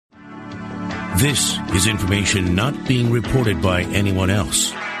This is information not being reported by anyone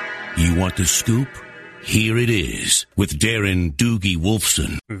else. You want the scoop? Here it is with Darren Doogie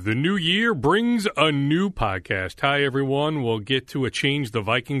Wolfson. The new year brings a new podcast. Hi, everyone. We'll get to a change the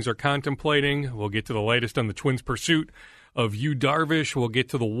Vikings are contemplating. We'll get to the latest on the Twins' pursuit of Darvish. We'll get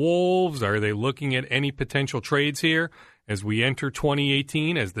to the Wolves. Are they looking at any potential trades here as we enter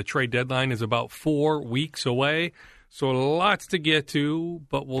 2018, as the trade deadline is about 4 weeks away? So lots to get to,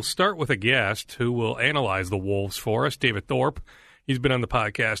 but we'll start with a guest who will analyze the Wolves for us, David Thorpe. He's been on the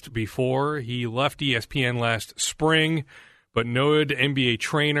podcast before. He left ESPN last spring, but noted NBA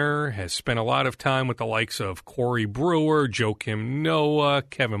trainer, has spent a lot of time with the likes of Corey Brewer, Joakim Noah,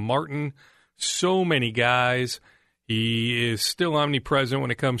 Kevin Martin, so many guys. He is still omnipresent when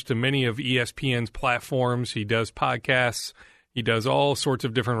it comes to many of ESPN's platforms. He does podcasts. He does all sorts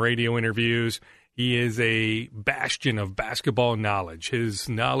of different radio interviews. He is a bastion of basketball knowledge. His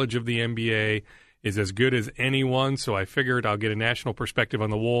knowledge of the NBA is as good as anyone, so I figured I'll get a national perspective on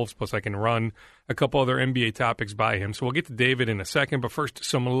the Wolves, plus I can run a couple other NBA topics by him. So we'll get to David in a second, but first,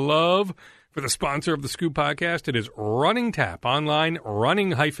 some love for the sponsor of the Scoop podcast. It is Running Tap, online,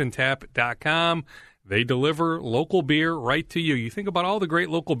 running-tap.com. They deliver local beer right to you. You think about all the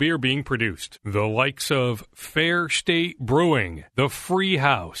great local beer being produced. The likes of Fair State Brewing, the Free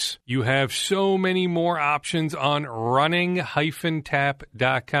House. You have so many more options on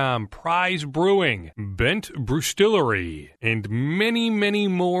running-tap.com. Prize Brewing, Bent Brewstillery, and many, many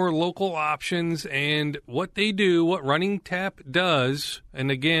more local options. And what they do, what Running Tap does,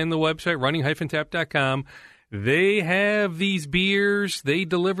 and again, the website, running-tap.com, they have these beers. They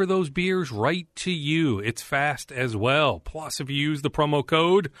deliver those beers right to you. It's fast as well. Plus, if you use the promo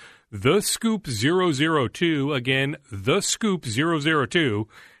code TheScoop002, again, TheScoop002,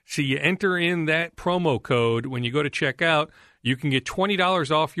 so you enter in that promo code when you go to check out, you can get $20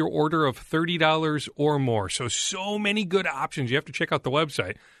 off your order of $30 or more. So many good options. You have to check out the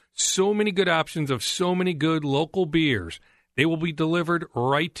website. So many good options of so many good local beers. They will be delivered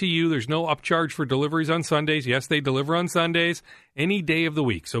right to you. There's no upcharge for deliveries on Sundays. Yes, they deliver on Sundays any day of the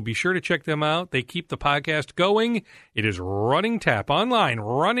week. So be sure to check them out. They keep the podcast going. It is Running Tap, online,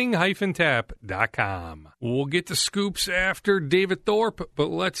 running-tap.com. We'll get to scoops after David Thorpe, but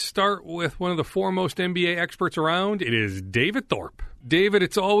let's start with one of the foremost NBA experts around. It is David Thorpe. David,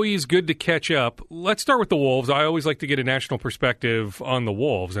 it's always good to catch up. Let's start with the Wolves. I always like to get a national perspective on the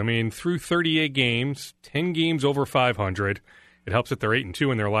Wolves. I mean, through 38 games, 10 games over 500. It helps that they're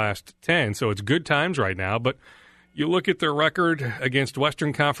 8-2 in their last 10, so it's good times right now. But you look at their record against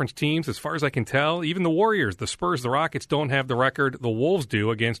Western Conference teams, as far as I can tell, even the Warriors, the Spurs, the Rockets don't have the record the Wolves do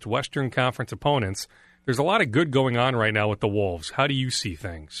against Western Conference opponents. There's a lot of good going on right now with the Wolves. How do you see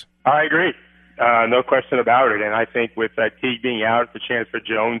things? I agree. No question about it. And I think with Teague being out, it's a chance for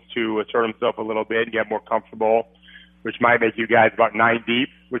Jones to assert himself a little bit and get more comfortable, which might make you guys about 9 deep,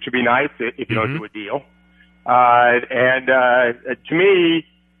 which would be nice if you don't do a deal. To me,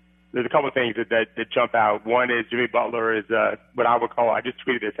 there's a couple of things that jump out. One is Jimmy Butler is what I would call, I just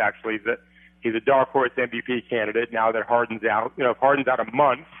tweeted this actually, is that he's a dark horse MVP candidate now that Harden's out. You know, if Harden's out a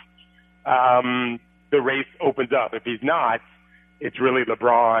month, the race opens up. If he's not, it's really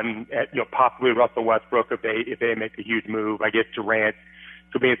LeBron, possibly Russell Westbrook if they make a huge move. I guess Durant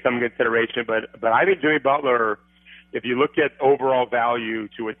could be in some consideration, but I think Jimmy Butler, if you look at overall value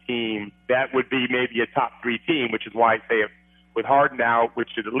to a team, that would be maybe a top 3 team, which is why I say with Harden out,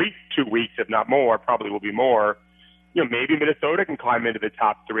 which is at least 2 weeks, if not more, probably will be more, maybe Minnesota can climb into the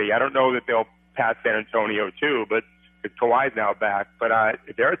top 3. I don't know that they'll pass San Antonio too, but because Kawhi's now back. But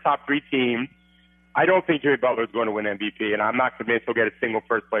if they're a top 3 team, I don't think Jimmy Butler is going to win MVP, and I'm not convinced he'll get a single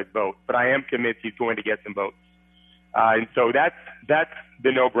first-place vote, but I am convinced he's going to get some votes. And so that's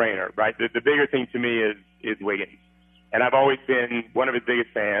the no-brainer, right? The bigger thing to me is Wiggins. And I've always been one of his biggest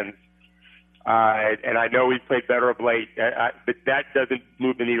fans, and I know he's played better of late, but that doesn't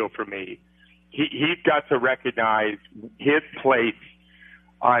move the needle for me. He's got to recognize his place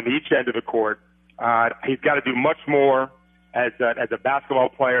on each end of the court. He's got to do much more as a basketball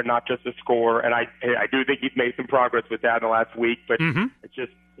player, not just a scorer. And I do think he's made some progress with that in the last week, but it's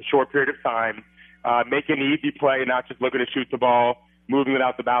just a short period of time. Making the easy play, not just looking to shoot the ball, moving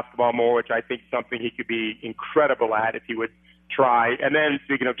without the basketball more, which I think is something he could be incredible at if he would try. And then,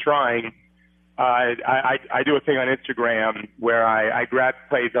 speaking of trying, I do a thing on Instagram where I grab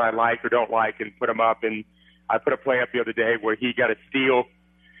plays that I like or don't like and put them up. And I put a play up the other day where he got a steal,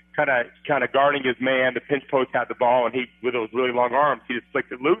 kind of guarding his man. The pinch post had the ball, and he, with those really long arms, he just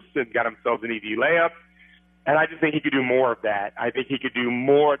flicked it loose and got himself an easy layup. And I just think he could do more of that. I think he could do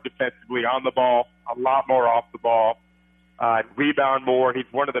more defensively on the ball, a lot more off the ball. rebound more.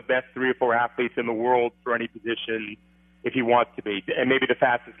 He's one of the best 3 or 4 athletes in the world for any position if he wants to be, and maybe the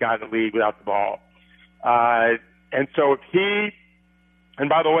fastest guy in the league without the ball. And so if and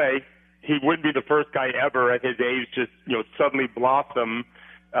by the way, he wouldn't be the first guy ever at his age just, suddenly blossom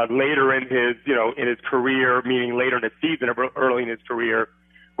later in his career, meaning later in the season or early in his career,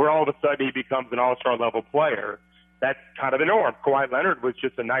 where all of a sudden he becomes an all-star level player. That's kind of the norm. Kawhi Leonard was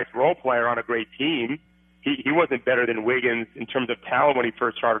just a nice role player on a great team. He wasn't better than Wiggins in terms of talent when he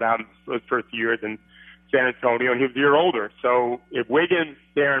first started out in those first years in San Antonio, and he was a year older. So if Wiggins,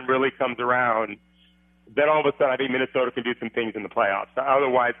 Darren, really comes around, then all of a sudden I think Minnesota can do some things in the playoffs.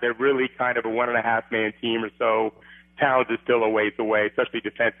 Otherwise, they're really kind of a 1.5-man team or so. Towns is still a ways away, especially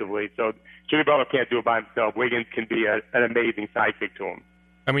defensively. So Jimmy Butler can't do it by himself. Wiggins can be an amazing sidekick to him.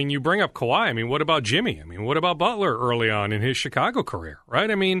 I mean, you bring up Kawhi. I mean, what about Jimmy? I mean, what about Butler early on in his Chicago career, right?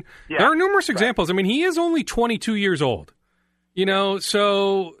 I mean, there are numerous examples. I mean, he is only 22 years old.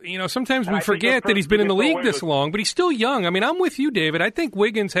 So, sometimes we forget that he's been in the league this long, but he's still young. I mean, I'm with you, David. I think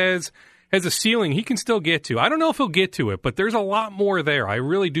Wiggins has a ceiling he can still get to. I don't know if he'll get to it, but there's a lot more there. I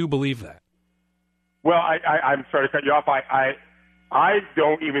really do believe that. Well, I'm sorry to cut you off. I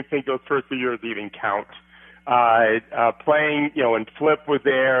don't even think those first 2 years even count. Playing, and Flip was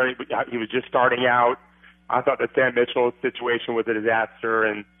there. He was just starting out. I thought the Sam Mitchell situation was a disaster,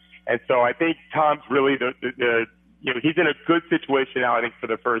 and so I think Tom's really he's in a good situation now. I think for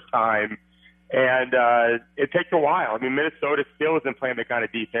the first time, and it takes a while. I mean, Minnesota still isn't playing the kind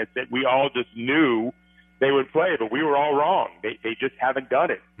of defense that we all just knew they would play, but we were all wrong. They just haven't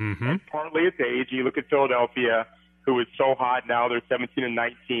done it. Mm-hmm. And partly it's age. You look at Philadelphia, who is so hot now. They're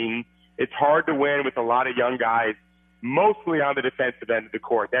 17-19. It's hard to win with a lot of young guys, mostly on the defensive end of the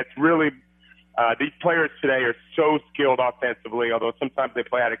court. That's really these players today are so skilled offensively, although sometimes they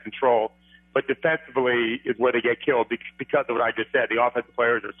play out of control. But defensively is where they get killed because of what I just said. The offensive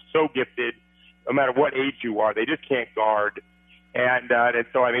players are so gifted, no matter what age you are, they just can't guard. And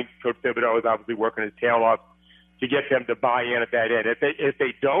so I think Coach Thibodeau is obviously working his tail off to get them to buy in at that end. If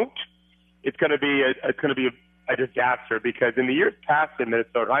they don't, it's going to be a disaster, because in the years past in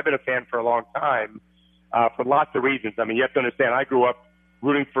Minnesota, I've been a fan for a long time for lots of reasons. I mean, you have to understand, I grew up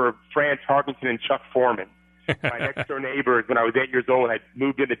rooting for Franz Harkington and Chuck Foreman. My next-door neighbors, when I was 8 years old, had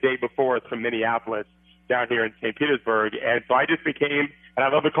moved in the day before us from Minneapolis down here in St. Petersburg. And so I just became, and I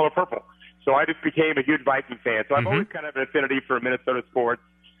love the color purple, so I just became a huge Viking fan. So I've always kind of an affinity for Minnesota sports.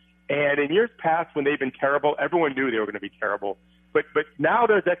 And in years past, when they've been terrible, everyone knew they were going to be terrible. But now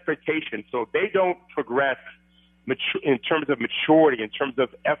there's expectation. So if they don't progress in terms of maturity, in terms of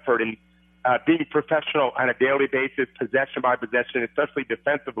effort, and being professional on a daily basis, possession by possession, especially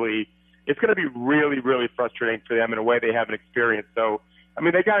defensively, it's going to be really, really frustrating for them in a way they haven't experienced. So, I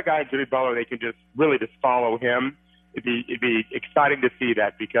mean, they got a guy in Jimmy Butler, they can just follow him. It'd be exciting to see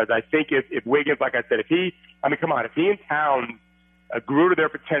that, because I think if Wiggins, like I said, if he and Towns grew to their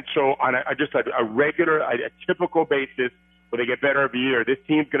potential on a regular, a typical basis where they get better every year, this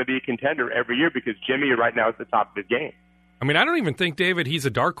team's going to be a contender every year, because Jimmy right now is the top of his game. I mean, I don't even think, David, he's a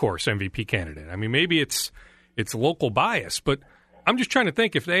dark horse MVP candidate. I mean, maybe it's local bias, but I'm just trying to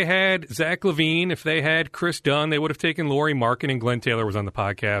think, if they had Zach LaVine, if they had Chris Dunn, they would have taken Lauri Markkanen. Glenn Taylor was on the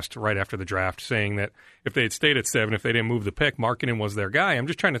podcast right after the draft saying that if they had stayed at 7, if they didn't move the pick, Markkanen was their guy. I'm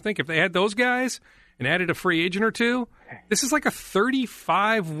just trying to think, if they had those guys and added a free agent or two, this is like a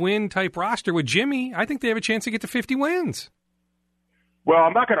 35-win type roster. With Jimmy, I think they have a chance to get to 50 wins. Well,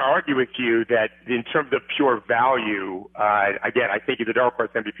 I'm not going to argue with you that in terms of pure value, again, I think he's a dark horse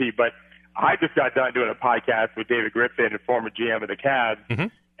MVP, but I just got done doing a podcast with David Griffin, the former GM of the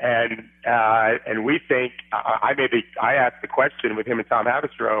Cavs, and we think I asked the question with him and Tom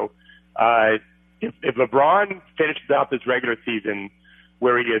Havastro, if LeBron finishes out this regular season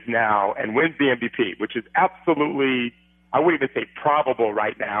where he is now and wins the MVP, which is absolutely, I wouldn't even say probable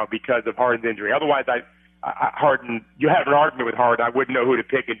right now because of Harden's injury. Otherwise, Harden, you have an argument with Harden. I wouldn't know who to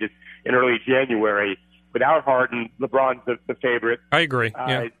pick in early January. Without Harden, LeBron's the favorite. I agree.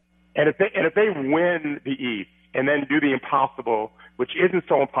 Yeah. And if they win the East and then do the impossible, which isn't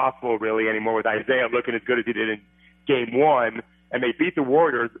so impossible really anymore, with Isaiah looking as good as he did in Game 1, and they beat the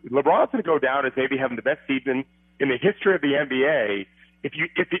Warriors, LeBron's going to go down as maybe having the best season in the history of the NBA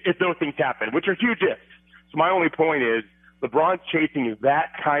if those things happen, which are huge ifs. So my only point is, LeBron's chasing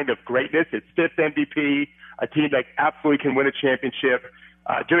that kind of greatness. His 5th MVP, a team that absolutely can win a championship.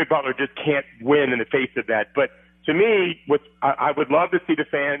 Jimmy Butler just can't win in the face of that. But to me, I would love to see the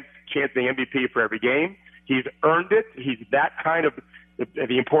fans chant the MVP for every game. He's earned it. He's that kind of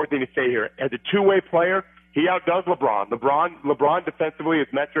the important thing to say here. As a two-way player, he outdoes LeBron. LeBron defensively, his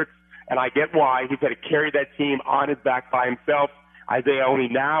metrics and I get why. He's had to carry that team on his back by himself. Isaiah only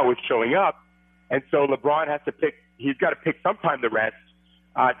now is showing up, and so LeBron has to pick. He's got to pick sometime to rest.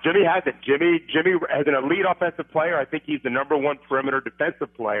 Jimmy hasn't. Jimmy, as an elite offensive player, I think he's the number one perimeter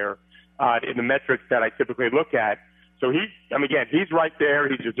defensive player in the metrics that I typically look at. So he's right there.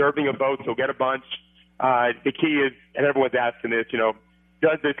 He's deserving of votes. He'll get a bunch. The key is, and everyone's asking this,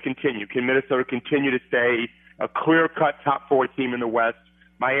 does this continue? Can Minnesota continue to stay a clear-cut top 4 team in the West?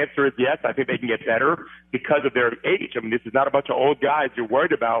 My answer is yes. I think they can get better because of their age. I mean, this is not a bunch of old guys you're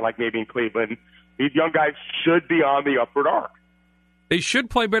worried about like maybe in Cleveland. These young guys should be on the upward arc. They should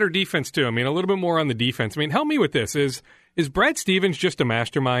play better defense, too. I mean, a little bit more on the defense. I mean, help me with this. Is Brad Stevens just a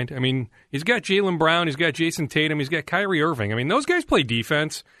mastermind? I mean, he's got Jaylen Brown, he's got Jason Tatum, he's got Kyrie Irving. I mean, those guys play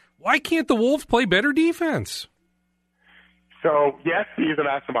defense. Why can't the Wolves play better defense? So, yes, he is a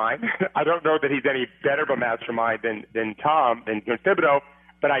mastermind. I don't know that he's any better of a mastermind than Thibodeau,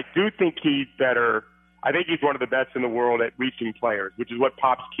 but I do think he's better. I think he's one of the best in the world at reaching players, which is what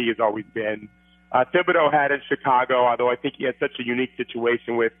Pop's key has always been. Thibodeau had in Chicago, although I think he had such a unique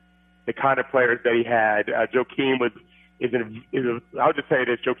situation with the kind of players that he had. Joakim I'll just say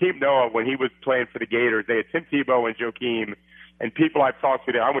this, Joakim Noah, when he was playing for the Gators, they had Tim Tebow and Joakim, and people I've talked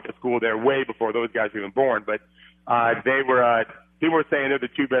to there, I went to school there way before those guys were even born, but people were saying they're the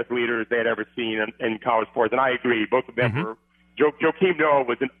 2 best leaders they had ever seen in college sports, and I agree. Both of them were. Joakim Noah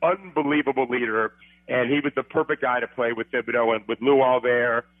was an unbelievable leader, and he was the perfect guy to play with Thibodeau and with Lou all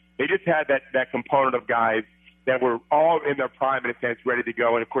there. They just had that component of guys that were all in their prime, in a sense, ready to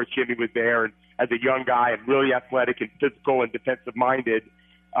go. And, of course, Jimmy was there and as a young guy and really athletic and physical and defensive-minded.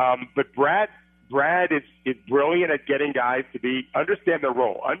 But Brad is brilliant at getting guys to understand their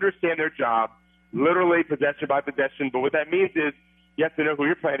role, understand their job, literally possession by possession. But what that means is you have to know who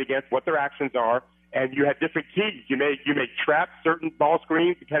you're playing against, what their actions are, and you have different keys. You may trap certain ball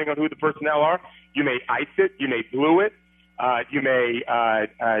screens depending on who the personnel are. You may ice it. You may glue it. You may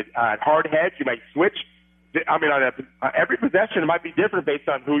hard hedge. You may switch. I mean, on every possession, it might be different based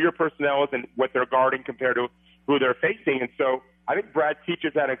on who your personnel is and what they're guarding compared to who they're facing. And so I think Brad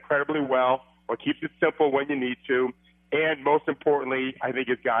teaches that incredibly well, or keeps it simple when you need to. And most importantly, I think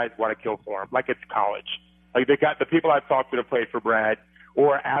his guys want to kill for him, like it's college. Like they got the people I've talked to that played for Brad,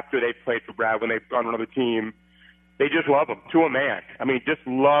 or after they've played for Brad when they've gone on another team, they just love him to a man. I mean, just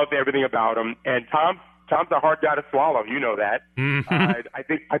love everything about him. And Tom's a hard guy to swallow. You know that.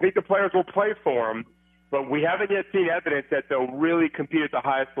 I think the players will play for him, but we haven't yet seen evidence that they'll really compete at the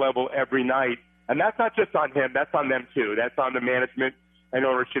highest level every night. And that's not just on him. That's on them, too. That's on the management and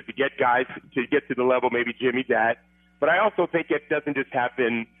ownership to get guys to get to the level maybe Jimmy's at. But I also think it doesn't just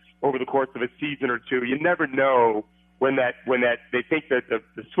happen over the course of a season or two. You never know when they think that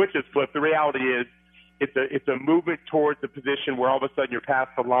the switch is flipped. The reality is it's a movement towards the position where all of a sudden you're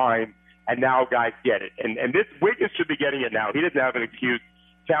past the line, and now guys get it. And this Wiggins should be getting it now. He doesn't have an excuse.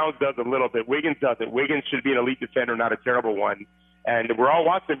 Towns does a little bit. Wiggins doesn't. Wiggins should be an elite defender, not a terrible one. And we're all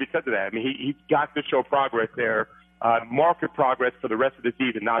watching because of that. I mean, he's got to show progress there, market progress for the rest of the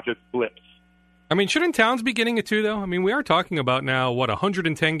season, not just blips. I mean, shouldn't Towns be getting it too, though? I mean, we are talking about now,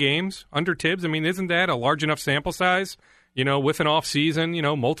 110 games under Tibbs? I mean, isn't that a large enough sample size, with an off season,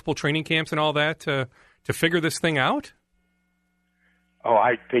 multiple training camps and all that to figure this thing out? Oh,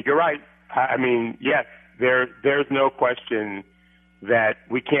 I think you're right. I mean, yes, there's no question that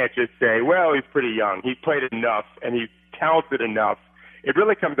we can't just say, well, he's pretty young. He's played enough, and he's talented enough. It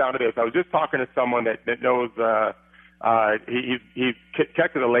really comes down to this. I was just talking to someone that knows he's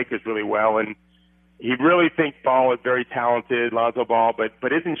connected the Lakers really well, and he really thinks Ball is very talented, Lonzo Ball,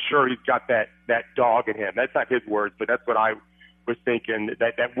 but isn't sure he's got that dog in him. That's not his words, but that's what I was thinking,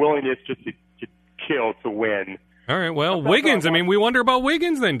 that willingness just to kill to win. All right, well, Wiggins, I mean, we wonder about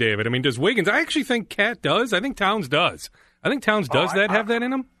Wiggins then, David. I mean, does Wiggins, I actually think Cat does. I think Towns does. I think Towns does have that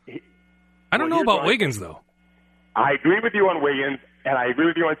in him. I don't know about Wiggins, though. I agree with you on Wiggins, and I agree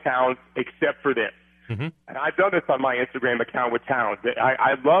with you on Towns, except for this. Mm-hmm. And I've done this on my Instagram account with Towns.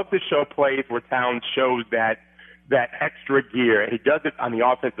 I love to show plays where Towns shows that extra gear. He does it on the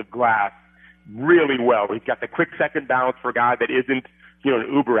offensive glass really well. He's got the quick second bounce for a guy that isn't,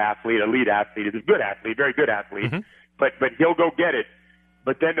 an uber athlete, elite athlete. He's a good athlete, very good athlete. Mm-hmm. But he'll go get it.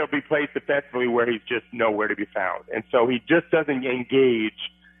 But then there'll be plays defensively where he's just nowhere to be found. And so he just doesn't engage.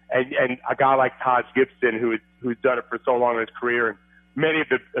 And a guy like Taj Gibson, who's done it for so long in his career, and many of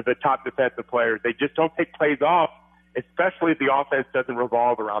the top defensive players, they just don't take plays off, especially if the offense doesn't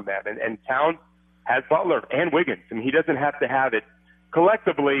revolve around that. And Towns has Butler and Wiggins. I mean, he doesn't have to have it.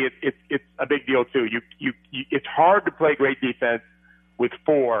 Collectively, it's a big deal, too. It's hard to play great defense with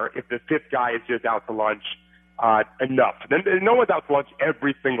 4 if the 5th guy is just out to lunch. enough. Then no one's out to lunch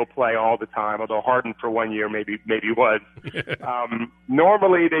every single play all the time, although Harden for 1 year maybe was.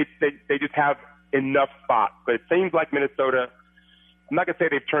 Normally they just have enough spots, but it seems like Minnesota, I'm not going to say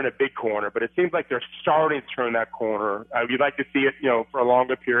they've turned a big corner, but it seems like they're starting to turn that corner. You'd like to see it, for a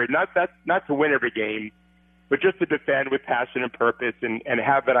longer period, not to win every game, but just to defend with passion and purpose and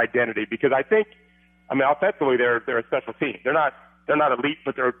have that identity. Because I think, offensively they're a special team. They're not elite,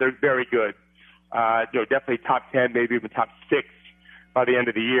 but they're very good. Definitely top 10, maybe even top 6 by the end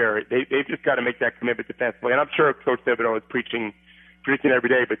of the year. They've just got to make that commitment defensively. And I'm sure Coach Thibodeau is preaching every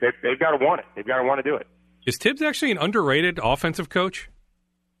day, but they've got to want it. They've got to want to do it. Is Tibbs actually an underrated offensive coach?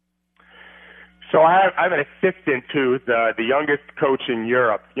 So I have an assistant who's the youngest coach in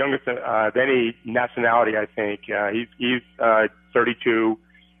Europe, youngest of any nationality, I think. He's 32,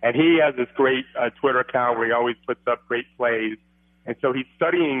 and he has this great Twitter account where he always puts up great plays. And so he's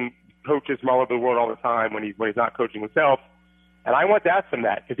studying coaches from all over the world all the time when he's not coaching himself. And I wanted to ask him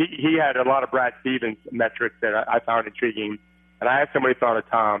that because he had a lot of Brad Stevens metrics that I found intriguing. And I asked him what he thought of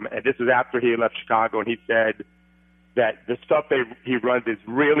Tom, and this was after he left Chicago, and he said that the stuff he runs is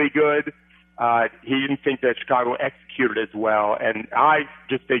really good. He didn't think that Chicago executed as well, and I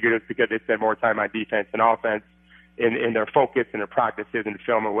just figured it's because they spend more time on defense and offense in their focus and their practices and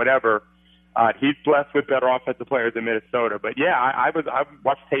film or whatever. He's blessed with better offensive players in Minnesota. But yeah, I've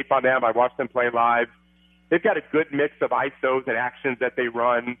watched tape on them. I watched them play live. They've got a good mix of ISOs and actions that they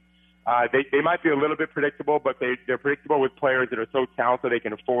run. They might be a little bit predictable, but they're predictable with players that are so talented they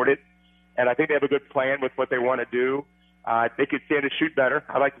can afford it. And I think they have a good plan with what they want to do. They could stand to shoot better.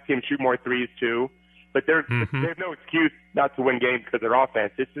 I'd like to see them shoot more threes too. But they have no excuse not to win games because of their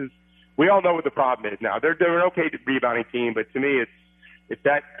offense. We all know what the problem is now. They're an okay rebounding team, but to me it's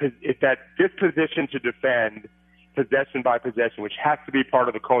that disposition to defend possession by possession, which has to be part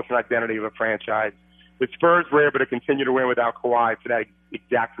of the culture and identity of a franchise. The Spurs were able to continue to win without Kawhi for that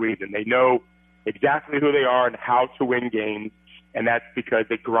exact reason. They know exactly who they are and how to win games, and that's because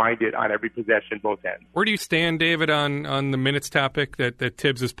they grind it on every possession, both ends. Where do you stand, David, on the minutes topic that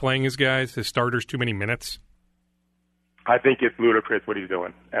Tibbs is playing his guys, his starters, too many minutes? I think it's ludicrous what he's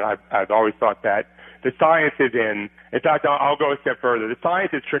doing, and I've always thought that. The science is in. In fact, I'll go a step further. The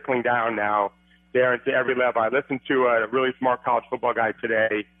science is trickling down now there into every level. I listened to a really smart college football guy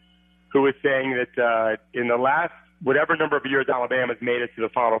today who was saying that in the last whatever number of years Alabama's made it to the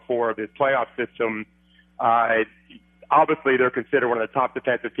Final Four of this playoff system, obviously they're considered one of the top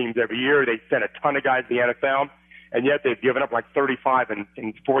defensive teams every year. They sent a ton of guys to the NFL, and yet they've given up like 35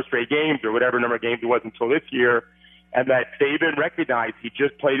 in 4 straight games or whatever number of games it was until this year. And that Saban recognized he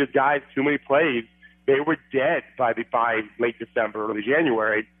just played his guys too many plays. They were dead by late December, early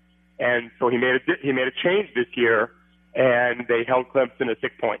January. And so he made a change this year, and they held Clemson to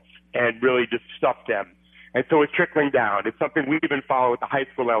 6 points and really just stuffed them. And so it's trickling down. It's something we even follow at the high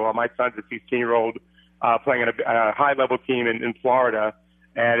school level. My son's a 16-year-old playing on a high-level team in Florida,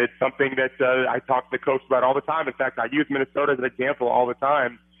 and it's something that I talk to the coach about all the time. In fact, I use Minnesota as an example all the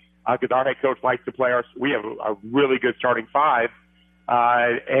time because our head coach likes to play we have a really good starting 5,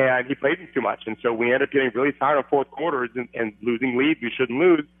 and he plays them too much. And so we end up getting really tired of fourth quarters and losing leads we shouldn't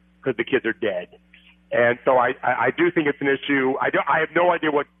lose because the kids are dead. And so I do think it's an issue. I have no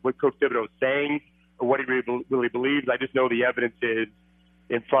idea what Coach Thibodeau is saying or what he really believes. I just know the evidence is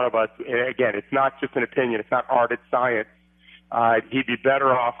in front of us. And again, it's not just an opinion. It's not art. It's science. He'd be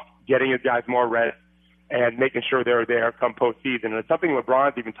better off getting his guys more rest and making sure they're there come postseason. And it's something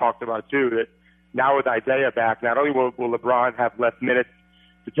LeBron's even talked about too, that now with Isaiah back, not only will LeBron have less minutes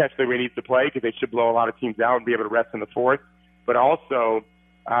potentially where he needs to play because they should blow a lot of teams out and be able to rest in the fourth, but also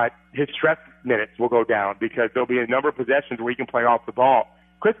his stress minutes will go down because there'll be a number of possessions where he can play off the ball.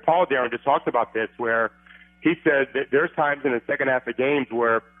 Chris Paul, Darren, just talked about this, where he said that there's times in the second half of games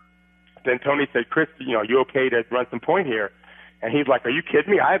where then Tony said, Chris, you okay to run some point here? And he's like, are you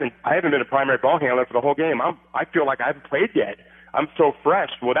kidding me? I haven't been a primary ball handler for the whole game. I feel like I haven't played yet. I'm so fresh.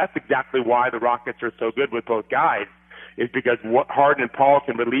 Well, that's exactly why the Rockets are so good with both guys, is because Harden and Paul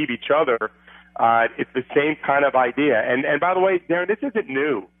can relieve each other. It's the same kind of idea. And by the way, Darren, this isn't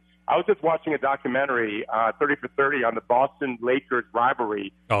new. I was just watching a documentary, 30 for 30, on the Boston Lakers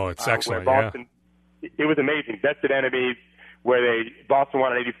rivalry. Oh, it's excellent, Boston, yeah. It was amazing. Vested enemies, where Boston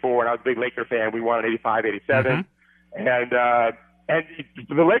won in 84, and I was a big Laker fan. We won in 85, 87. Mm-hmm. And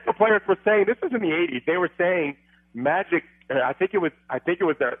the Laker players were saying, this was in the 80s, they were saying Magic, I think it was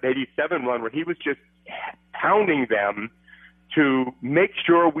the 87 run where he was just pounding them to make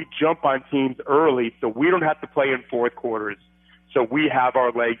sure we jump on teams early so we don't have to play in fourth quarters, so we have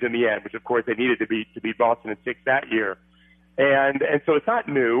our legs in the end, which of course they needed to beat Boston in 6 that year. And so it's not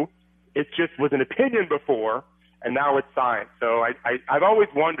new. It just was an opinion before, and now it's science. So I've always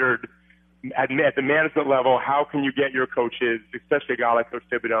wondered at the management level, how can you get your coaches, especially a guy like Coach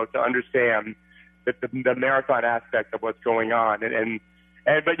Thibodeau, to understand that the marathon aspect of what's going on.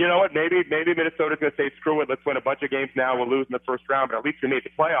 But you know what? Maybe Minnesota's going to say, screw it, let's win a bunch of games now, we'll lose in the first round, but at least we made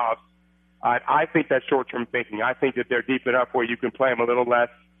the playoffs. I think that's short-term thinking. I think that they're deep enough where you can play them a little less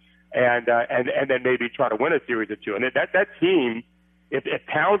and then maybe try to win a series or two. And that team, if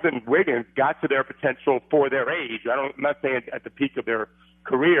Towns and Wiggins got to their potential for their age, I'm not saying at the peak of their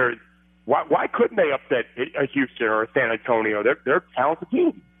careers, why couldn't they upset a Houston or a San Antonio? They're a talented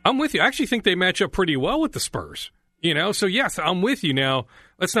team. I'm with you. I actually think they match up pretty well with the Spurs. So yes, I'm with you. Now,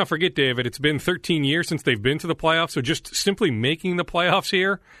 let's not forget, David, it's been 13 years since they've been to the playoffs, so just simply making the playoffs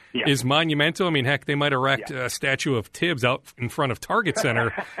here is monumental. I mean, heck, they might erect a statue of Tibbs out in front of Target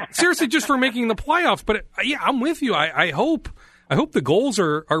Center. Seriously, just for making the playoffs. But, I'm with you. I hope the goals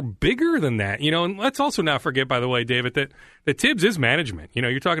are bigger than that. And let's also not forget, by the way, David, that Tibbs is management.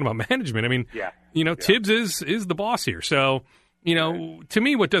 You're talking about management. I mean, Tibbs is the boss here. So, to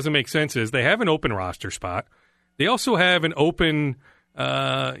me, what doesn't make sense is they have an open roster spot. They also have an open,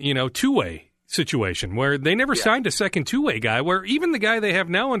 two-way situation where they never signed a second two-way guy, where even the guy they have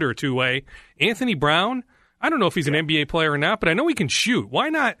now under a two-way, Anthony Brown, I don't know if he's an NBA player or not, but I know he can shoot. Why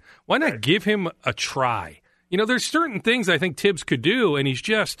not give him a try? There's certain things I think Tibbs could do, and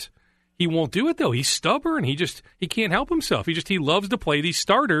he won't do it, though. He's stubborn. He can't help himself. He loves to play these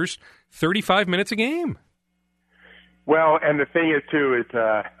starters 35 minutes a game. Well, and the thing is, too, is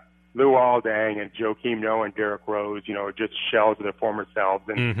Lou Aldang and Joakim Noah and Derrick Rose, are just shells of their former selves.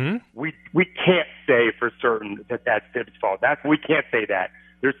 And we can't say for certain that that's Tibbs' fault. We can't say that.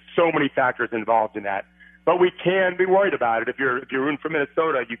 There's so many factors involved in that. But we can be worried about it. If you're rooting for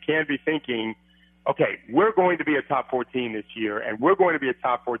Minnesota, you can be thinking, okay, we're going to be a top 4 team this year, and we're going to be a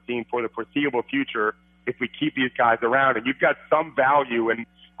top 4 team for the foreseeable future if we keep these guys around. And you've got some value in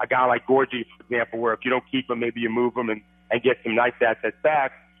a guy like Gorgie, for example, where if you don't keep him, maybe you move him and get some nice assets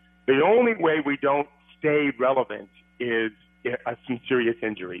back. The only way we don't stay relevant is some serious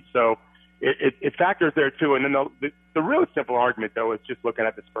injury. So it factors there, too. And then the real simple argument, though, is just looking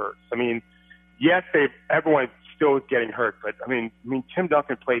at the Spurs. I mean, yes, everyone still is getting hurt, but, I mean, Tim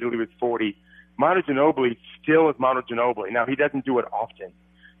Duncan played till he was 40. Manu Ginobili still is Manu Ginobili. Now, he doesn't do it often.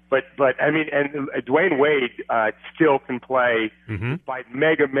 But I mean, and Dwayne Wade still can play by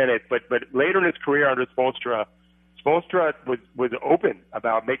mega minutes. But later in his career under Spoelstra was open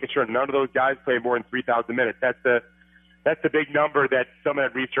about making sure none of those guys play more than 3,000 minutes. That's the big number that someone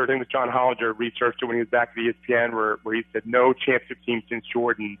had researched. I think it was John Hollinger researched it when he was back at ESPN, where he said no championship team since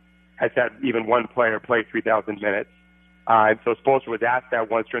Jordan has had even one player play 3,000 minutes. And so Spoelstra was asked that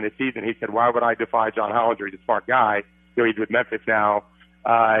once during the season. He said, "Why would I defy John Hollinger? He's a smart guy. He's with Memphis now.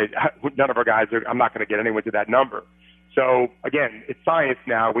 None of our guys I'm not going to get anyone to that number." So again, it's science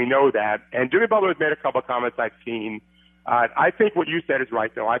now. We know that. And Jimmy Butler has made a couple of comments I've seen. I think what you said is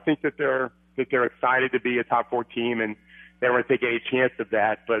right, though. I think that they're excited to be a top 4 team, and they don't want to take any chance of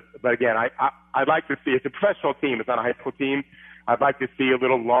that. But again, I'd like to see, it's a professional team. It's not a high school team. I'd like to see a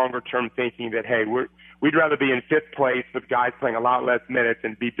little longer-term thinking that, hey, we'd rather be in 5th place with guys playing a lot less minutes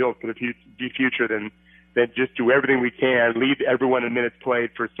and be built for the future than just do everything we can, leave everyone in minutes played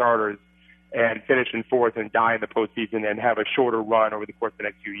for starters, and finish in 4th and die in the postseason and have a shorter run over the course of the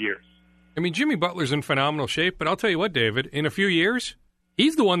next few years. I mean, Jimmy Butler's in phenomenal shape, but I'll tell you what, David, in a few years,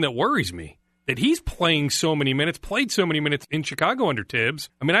 he's the one that worries me, that he's playing so many minutes, played so many minutes in Chicago under Tibbs.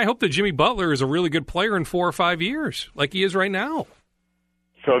 I mean, I hope that Jimmy Butler is a really good player in 4 or 5 years, like he is right now.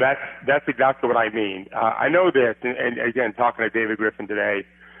 So that's exactly what I mean. I know this, and again, talking to David Griffin today,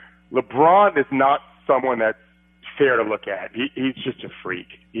 LeBron is not someone that's fair to look at. He's just a freak.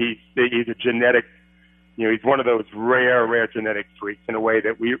 He's a genetic, he's one of those rare genetic freaks in a way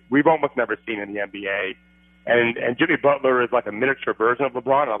that we've almost never seen in the NBA. And Jimmy Butler is like a miniature version of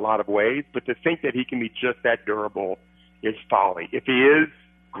LeBron in a lot of ways, but to think that he can be just that durable is folly. If he is,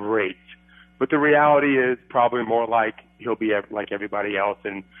 great. But the reality is probably more like he'll be like everybody else,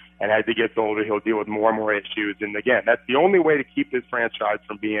 and as he gets older, he'll deal with more and more issues. And again, that's the only way to keep this franchise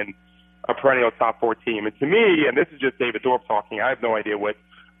from being a perennial top 4 team. And to me, and this is just David Thorpe talking, I have no idea what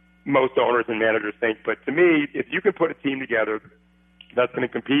most owners and managers think, but to me, if you can put a team together that's going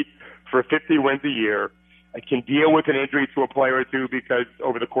to compete for 50 wins a year, can deal with an injury to a player or two because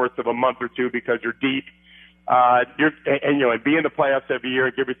over the course of a month or two because you're deep, and be in the playoffs every year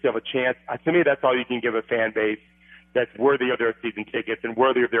and give yourself a chance. To me, that's all you can give a fan base that's worthy of their season tickets and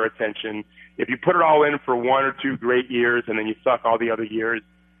worthy of their attention. If you put it all in for 1 or 2 great years and then you suck all the other years,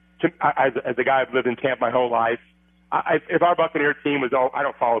 as a guy I've lived in Tampa my whole life, if our Buccaneer team was I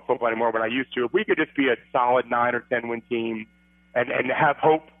don't follow football anymore, but I used to. If we could just be a solid 9 or 10 win team and have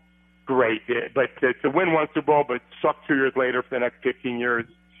hope, great. But to win one Super Bowl but suck 2 years later for the next 15 years,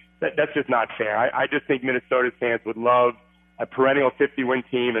 that's just not fair. I just think Minnesota's fans would love a perennial 50-win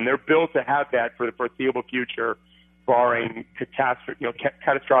team, and they're built to have that for the foreseeable future, barring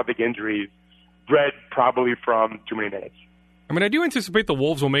catastrophic injuries, bred probably from too many minutes. I mean, I do anticipate the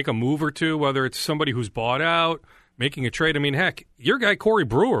Wolves will make a move or two, whether it's somebody who's bought out, making a trade. I mean, heck, your guy Corey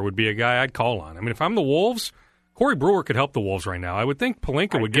Brewer would be a guy I'd call on. I mean, if I'm the Wolves, Corey Brewer could help the Wolves right now. I would think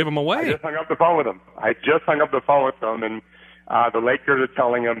Pelinka would give him away. I just hung up the phone with him. And the Lakers are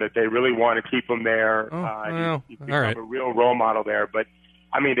telling him that they really want to keep him there. He's become a real role model there. But,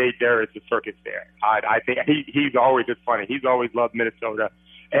 I mean, there is a circus there. I think he's always just funny. He's always loved Minnesota.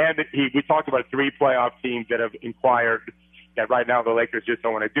 And we talked about 3 playoff teams that have inquired that right now the Lakers just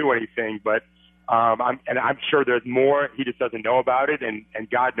don't want to do anything. But I'm sure there's more. He just doesn't know about it. And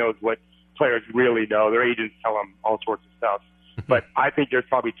God knows what players really know. Their agents tell them all sorts of stuff. But I think there's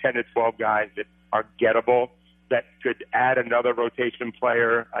probably 10 to 12 guys that are gettable, that could add another rotation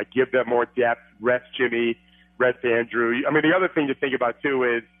player, give them more depth, rest Jimmy, rest Andrew. I mean, the other thing to think about, too,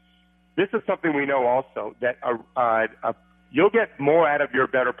 is this is something we know also, that you'll get more out of your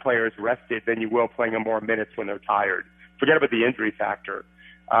better players rested than you will playing them more minutes when they're tired. Forget about the injury factor.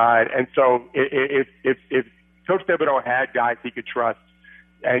 And so if Coach Thibodeau had guys he could trust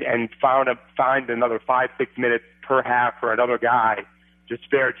and find another 5-6 minutes per half for another guy, just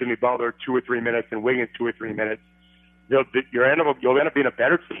spare Jimmy Butler 2 or 3 minutes and Wiggins 2 or 3 minutes, you'll end up being a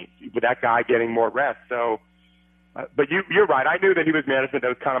better team with that guy getting more rest. So, but you're right. I knew that he was management. That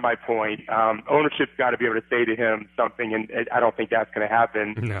was kind of my point. Ownership's got to be able to say to him something, and I don't think that's going to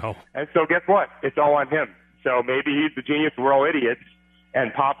happen. No. And so guess what? It's all on him. So maybe he's the genius. We're all idiots.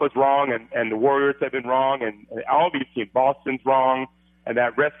 And Papa's wrong, and the Warriors have been wrong, and all these teams, Boston's wrong, and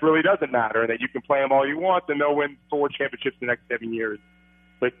that rest really doesn't matter, and that you can play them all you want, and they'll win 4 championships in the next 7 years.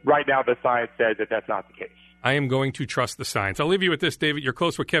 But right now, the science says that that's not the case. I am going to trust the science. I'll leave you with this, David. You're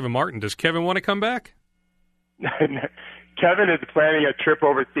close with Kevin Martin. Does Kevin want to come back? Kevin is planning a trip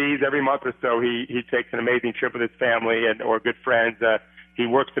overseas every month or so. He takes an amazing trip with his family or good friends. He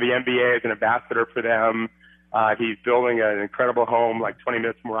works for the NBA as an ambassador for them. He's building an incredible home like 20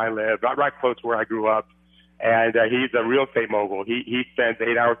 minutes from where I live, right close to where I grew up. And he's a real estate mogul. He spends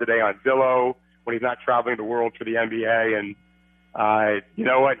 8 hours a day on Zillow when he's not traveling the world for the NBA. And you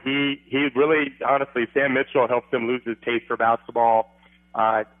know what? He really, honestly, Sam Mitchell helped him lose his taste for basketball.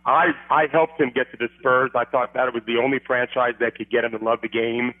 I helped him get to the Spurs. I thought that was the only franchise that could get him to love the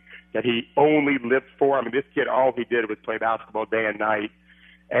game that he only lived for. I mean, this kid, all he did was play basketball day and night.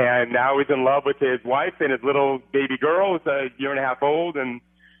 And now he's in love with his wife and his little baby girl, who's a 1.5 years old, and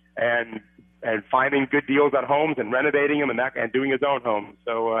finding good deals on homes and renovating them and doing his own home.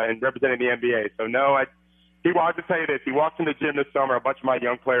 So and representing the NBA. So no, he wanted to tell you this. He walked in the gym this summer. A bunch of my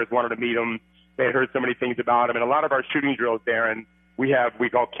young players wanted to meet him. They had heard so many things about him, and a lot of our shooting drills, Darren, we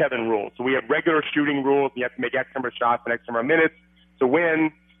call Kevin rules. So we have regular shooting rules. You have to make X number of shots in X number of minutes to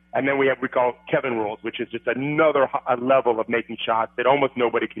win. And then we call Kevin rules, which is just another level of making shots that almost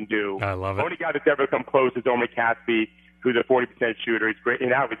nobody can do. I love it. The only guy that's ever come close is Omri Caspi, who's a 40% shooter. He's great. And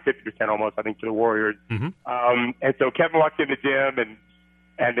now he's 50% almost, I think, for the Warriors. Mm-hmm. And so Kevin walked in the gym,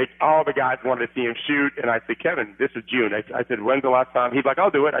 and all the guys wanted to see him shoot. And I said, Kevin, this is June. I said, when's the last time? He's like,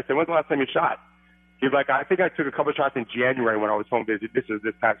 I'll do it. I said, when's the last time you shot? He's like, I think I took a couple of shots in January when I was home visit. This was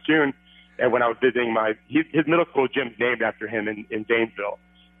this past June. And when I was visiting his middle school gym's named after him in Zanesville.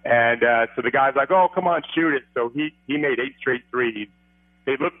 And so the guy's like, oh, come on, shoot it. So he made 8 straight threes.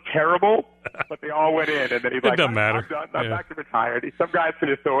 They looked terrible, but they all went in. And then he's like, doesn't matter. I'm done. I'm back to retired. Some guys can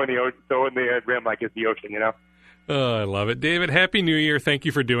just throw in the rim like it's the ocean, you know? Oh, I love it. David, Happy New Year. Thank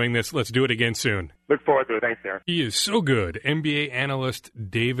you for doing this. Let's do it again soon. Look forward to it. Thanks, Darren. He is so good. NBA analyst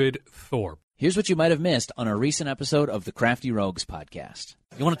David Thorpe. Here's what you might have missed on a recent episode of the Crafty Rogues podcast.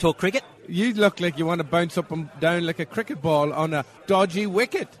 You want to talk cricket? You look like you want to bounce up and down like a cricket ball on a dodgy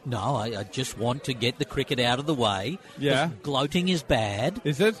wicket. No, I just want to get the cricket out of the way. Yeah. Gloating is bad.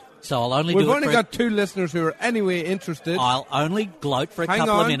 Is it? So I'll only We've do it only got 2 listeners who are anyway interested. I'll only gloat for a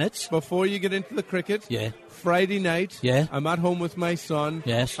couple of minutes. Before you get into the cricket. Yeah. Friday night. Yeah. I'm at home with my son.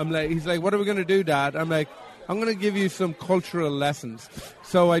 Yes. He's like, what are we going to do, Dad? I'm like, I'm going to give you some cultural lessons.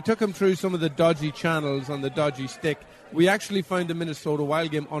 So I took him through some of the dodgy channels on the dodgy stick. We actually found the Minnesota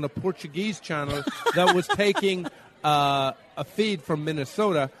Wild game on a Portuguese channel that was taking a feed from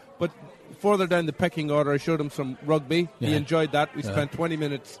Minnesota. But further down the pecking order, I showed him some rugby. Yeah. He enjoyed that. We spent 20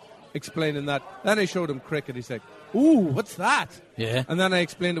 minutes explaining that. Then I showed him cricket. He's like, "Ooh, what's that?" Yeah. And then I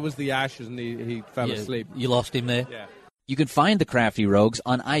explained it was the Ashes, and he fell asleep. You lost him there? Yeah. You can find the Crafty Rogues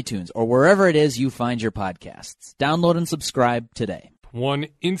on iTunes or wherever it is you find your podcasts. Download and subscribe today. One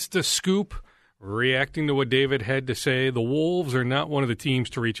Insta scoop, reacting to what David had to say. The Wolves are not one of the teams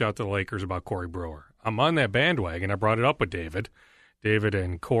to reach out to the Lakers about Corey Brewer. I'm on that bandwagon. I brought it up with David. David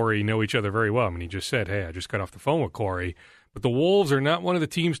and Corey know each other very well. I mean, he just said, hey, I just got off the phone with Corey. But the Wolves are not one of the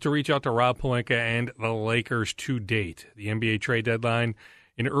teams to reach out to Rob Pelinka and the Lakers to date. The NBA trade deadline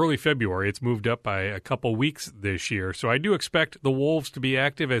in early February. It's moved up by a couple weeks this year. So I do expect the Wolves to be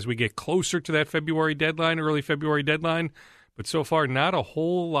active as we get closer to that February deadline, early February deadline. But so far, not a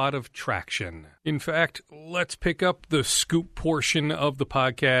whole lot of traction. In fact, let's pick up the scoop portion of the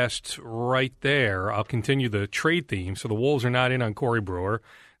podcast right there. I'll continue the trade theme. So the Wolves are not in on Corey Brewer.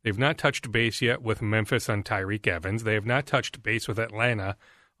 They've not touched base yet with Memphis on Tyreek Evans. They have not touched base with Atlanta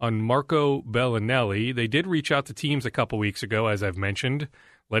on Marco Bellinelli. They did reach out to teams a couple weeks ago, as I've mentioned,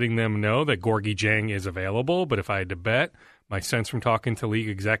 letting them know that Gorgie Jang is available. But if I had to bet, my sense from talking to league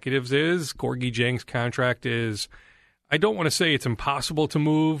executives is Gorgie Jang's contract is, I don't want to say it's impossible to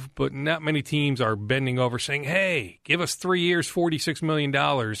move, but not many teams are bending over saying, hey, give us 3 years, $46 million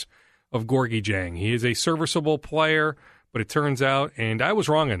of Gorgie Jang. He is a serviceable player, but it turns out, and I was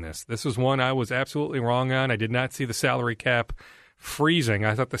wrong on this. This is one I was absolutely wrong on. I did not see the salary cap freezing.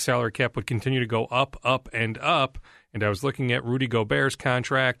 I thought the salary cap would continue to go up, up, and up. And I was looking at Rudy Gobert's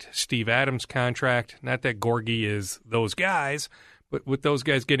contract, Steve Adams' contract. Not that Gorgie is those guys, but with those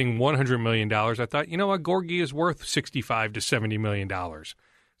guys getting $100 million, I thought, you know what, Gorgie is worth $65 to $70 million.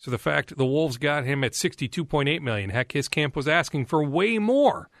 So the fact the Wolves got him at $62.8 million, heck, his camp was asking for way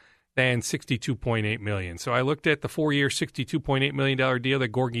more than $62.8 million. So I looked at the 4-year, $62.8 million deal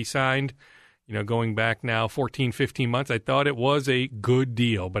that Gorgie signed, going back now 14, 15 months. I thought it was a good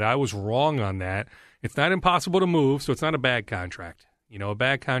deal, but I was wrong on that. It's not impossible to move, so it's not a bad contract. A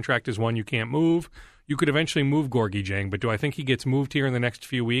bad contract is one you can't move. You could eventually move Gorgie Jang, but do I think he gets moved here in the next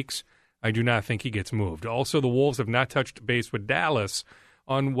few weeks? I do not think he gets moved. Also, the Wolves have not touched base with Dallas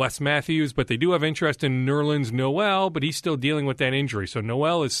on Wes Matthews, but they do have interest in Nerlens Noel, but he's still dealing with that injury. So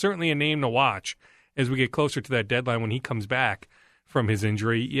Noel is certainly a name to watch as we get closer to that deadline when he comes back from his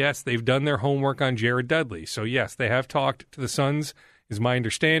injury. Yes, they've done their homework on Jared Dudley. So, yes, they have talked to the Suns, is my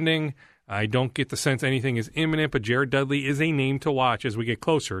understanding. I don't get the sense anything is imminent, but Jared Dudley is a name to watch as we get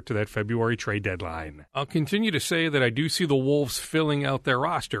closer to that February trade deadline. I'll continue to say that I do see the Wolves filling out their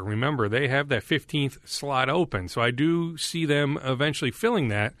roster. Remember, they have that 15th slot open, so I do see them eventually filling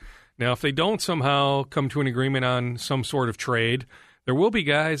that. Now, if they don't somehow come to an agreement on some sort of trade, there will be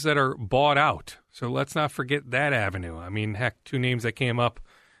guys that are bought out. So let's not forget that avenue. I mean, heck, 2 names that came up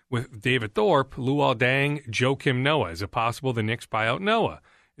with David Thorpe, Luol Deng, Joakim Noah. Is it possible the Knicks buy out Noah?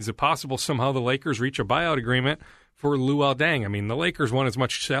 Is it possible somehow the Lakers reach a buyout agreement for Luol Deng? I mean, the Lakers want as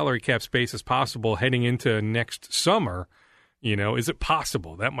much salary cap space as possible heading into next summer. Is it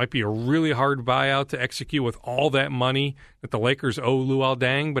possible? That might be a really hard buyout to execute with all that money that the Lakers owe Luol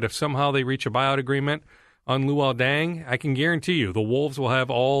Deng. But if somehow they reach a buyout agreement on Luol Deng, I can guarantee you the Wolves will have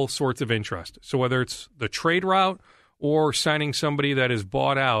all sorts of interest. So whether it's the trade route or signing somebody that is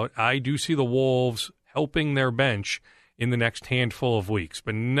bought out, I do see the Wolves helping their bench in the next handful of weeks,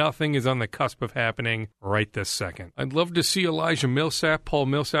 but nothing is on the cusp of happening right this second. I'd love to see Elijah Millsap, Paul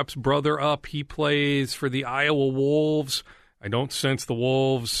Millsap's brother, up. He plays for the Iowa Wolves. I don't sense the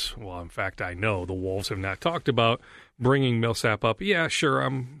Wolves, well, in fact, I know the Wolves have not talked about bringing Millsap up. Yeah, sure,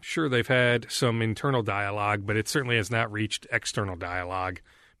 I'm sure they've had some internal dialogue, but it certainly has not reached external dialogue.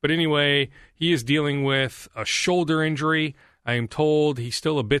 But anyway, he is dealing with a shoulder injury. I am told he's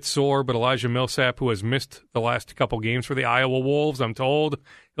still a bit sore, but Elijah Millsap, who has missed the last couple games for the Iowa Wolves, I'm told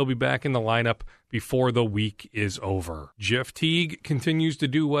he'll be back in the lineup before the week is over. Jeff Teague continues to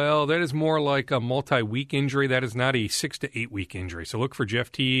do well. That is more like a multi-week injury. That is not a 6 to 8 week injury. So look for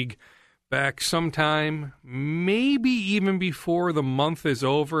Jeff Teague back sometime, maybe even before the month is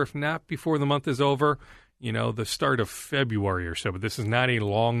over. If not before the month is over, the start of February or so. But this is not a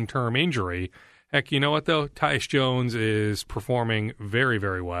long-term injury. Heck, you know what, though? Tyus Jones is performing very,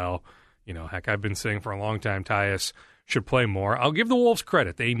 very well. Heck, I've been saying for a long time Tyus should play more. I'll give the Wolves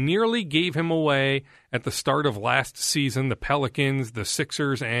credit. They nearly gave him away at the start of last season. The Pelicans, the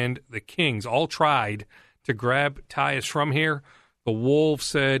Sixers, and the Kings all tried to grab Tyus from here. The Wolves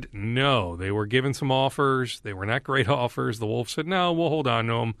said no. They were given some offers. They were not great offers. The Wolves said, no, we'll hold on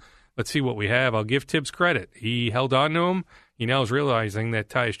to him. Let's see what we have. I'll give Tibbs credit. He held on to him. He now is realizing that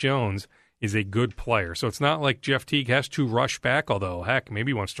Tyus Jones is a good player. So it's not like Jeff Teague has to rush back, although, heck,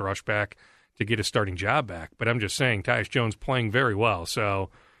 maybe he wants to rush back to get his starting job back. But I'm just saying, Tyus Jones playing very well. So,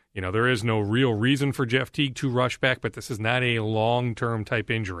 There is no real reason for Jeff Teague to rush back, but this is not a long-term type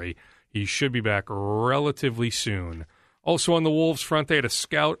injury. He should be back relatively soon. Also on the Wolves front, they had a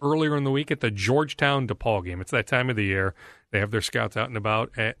scout earlier in the week at the Georgetown-DePaul game. It's that time of the year. They have their scouts out and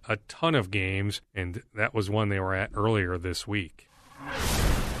about at a ton of games, and that was one they were at earlier this week.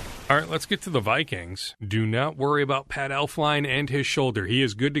 All right, let's get to the Vikings. Do not worry about Pat Elflein and his shoulder. He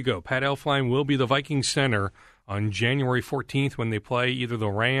is good to go. Pat Elflein will be the Vikings center on January 14th when they play either the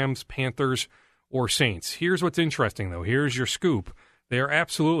Rams, Panthers, or Saints. Here's what's interesting, though. Here's your scoop. They are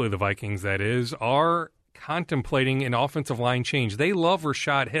absolutely, the Vikings, that is, are contemplating an offensive line change. They love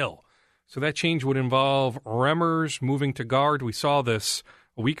Rashad Hill. So that change would involve Remmers moving to guard. We saw this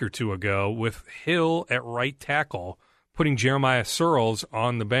a week or two ago with Hill at right tackle, putting Jeremiah Searles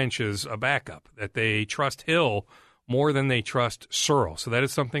on the bench as a backup, that they trust Hill more than they trust Searle. So that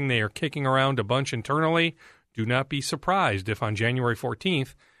is something they are kicking around a bunch internally. Do not be surprised if on January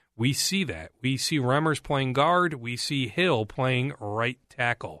 14th we see that. We see Remmers playing guard. We see Hill playing right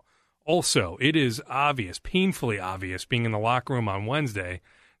tackle. Also, it is obvious, painfully obvious, being in the locker room on Wednesday,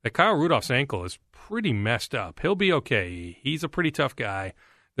 that Kyle Rudolph's ankle is pretty messed up. He'll be okay. He's a pretty tough guy.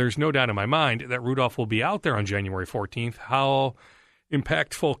 There's no doubt in my mind that Rudolph will be out there on January 14th. How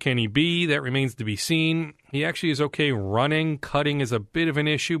impactful can he be? That remains to be seen. He actually is okay running. Cutting is a bit of an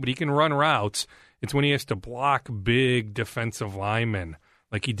issue, but he can run routes. It's when he has to block big defensive linemen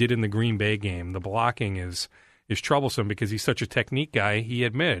like he did in the Green Bay game. The blocking is troublesome because he's such a technique guy. He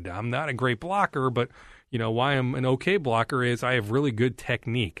admitted, I'm not a great blocker, but why I'm an okay blocker is I have really good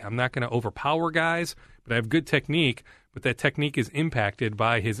technique. I'm not going to overpower guys, but I have good technique, but that technique is impacted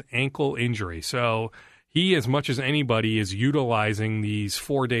by his ankle injury. So he, as much as anybody, is utilizing these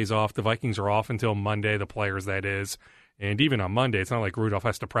 4 days off. The Vikings are off until Monday, the players that is. And even on Monday, it's not like Rudolph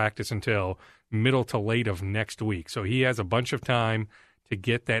has to practice until middle to late of next week. So he has a bunch of time to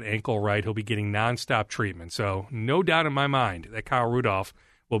get that ankle right. He'll be getting nonstop treatment. So no doubt in my mind that Kyle Rudolph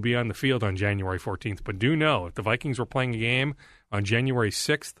will be on the field on January 14th. But do know, if the Vikings were playing a game on January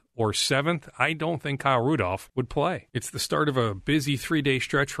 6th or 7th, I don't think Kyle Rudolph would play. It's the start of a busy 3-day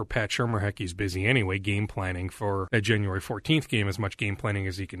stretch for Pat Shurmur. Heck, he's busy anyway, game planning for that January 14th game, as much game planning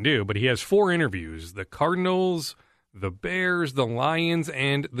as he can do. But he has 4 interviews: the Cardinals, the Bears, the Lions,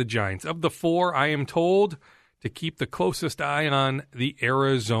 and the Giants. Of the 4, I am told to keep the closest eye on the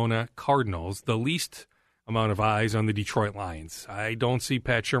Arizona Cardinals, the least amount of eyes on the Detroit Lions. I don't see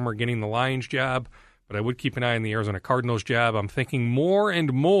Pat Shurmur getting the Lions job, but I would keep an eye on the Arizona Cardinals job. I'm thinking more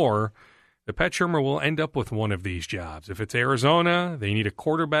and more that Pat Shurmur will end up with one of these jobs. If it's Arizona, they need a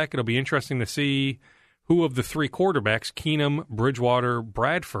quarterback. It'll be interesting to see who of the 3 quarterbacks, Keenum, Bridgewater,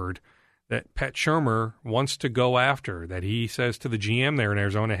 Bradford, that Pat Shurmur wants to go after, that he says to the GM there in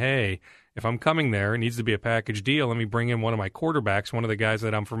Arizona, hey, if I'm coming there, it needs to be a package deal. Let me bring in one of my quarterbacks, one of the guys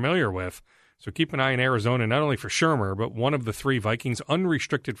that I'm familiar with. So keep an eye on Arizona, not only for Shurmur, but one of the 3 Vikings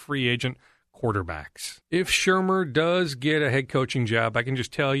unrestricted free agent quarterbacks. If Shurmur does get a head coaching job, I can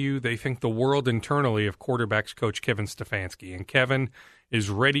just tell you they think the world internally of quarterbacks coach Kevin Stefanski. And Kevin is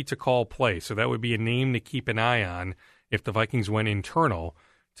ready to call play. So that would be a name to keep an eye on if the Vikings went internal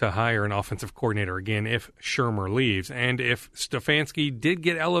to hire an offensive coordinator again if Shurmur leaves. And if Stefanski did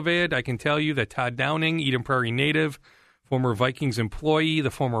get elevated, I can tell you that Todd Downing, Eden Prairie native, former Vikings employee, the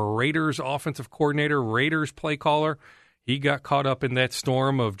former Raiders offensive coordinator, Raiders play caller, he got caught up in that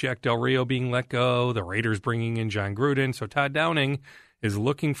storm of Jack Del Rio being let go, the Raiders bringing in John Gruden. So Todd Downing is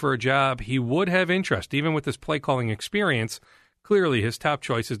looking for a job. He would have interest, even with this play calling experience. Clearly, his top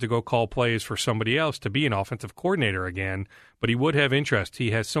choice is to go call plays for somebody else to be an offensive coordinator again, but he would have interest.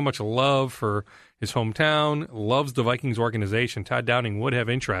 He has so much love for his hometown, loves the Vikings organization. Todd Downing would have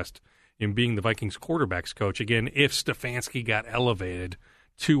interest in being the Vikings quarterbacks coach again if Stefanski got elevated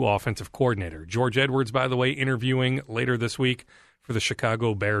to offensive coordinator. George Edwards, by the way, interviewing later this week for the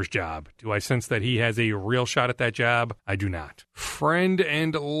Chicago Bears job. Do I sense that he has a real shot at that job? I do not. Friend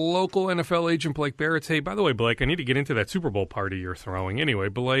and local NFL agent Blake Barrett. Hey, by the way, Blake, I need to get into that Super Bowl party you're throwing. Anyway,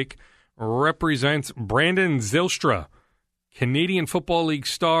 Blake represents Brandon Zylstra, Canadian Football League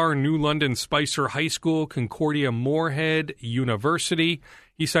star, New London Spicer High School, Concordia Moorhead University.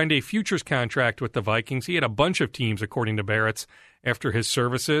 He signed a futures contract with the Vikings. He had a bunch of teams, according to Barrett's, after his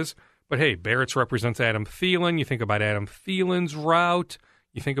services. But hey, Barrett's represents Adam Thielen. You think about Adam Thielen's route.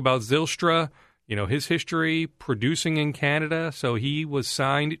 You think about Zylstra, his history producing in Canada. So he was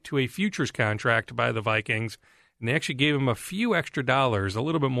signed to a futures contract by the Vikings, and they actually gave him a few extra dollars, a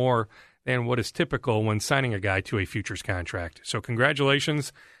little bit more than what is typical when signing a guy to a futures contract. So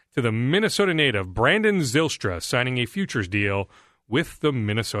congratulations to the Minnesota native, Brandon Zylstra, signing a futures deal with the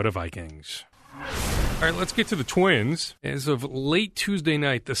Minnesota Vikings. All right, let's get to the Twins. As of late Tuesday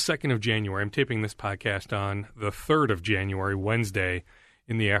night, the 2nd of January, I'm taping this podcast on the 3rd of January, Wednesday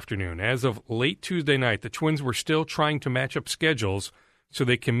in the afternoon. As of late Tuesday night, the Twins were still trying to match up schedules so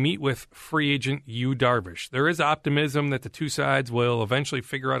they can meet with free agent Yu Darvish. There is optimism that the two sides will eventually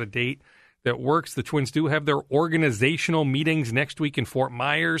figure out a date that works. The Twins do have their organizational meetings next week in Fort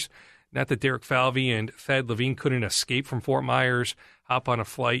Myers. Not that Derek Falvey and Thad Levine couldn't escape from Fort Myers, hop on a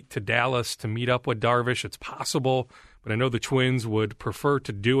flight to Dallas to meet up with Darvish. It's possible, but I know the Twins would prefer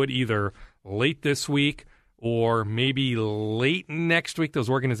to do it either late this week or maybe late next week. Those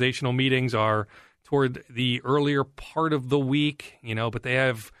organizational meetings are toward the earlier part of the week, but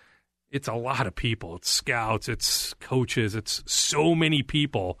it's a lot of people. It's scouts, it's coaches, it's so many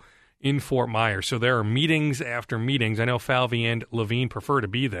people in Fort Myers. So there are meetings after meetings. I know Falvey and Levine prefer to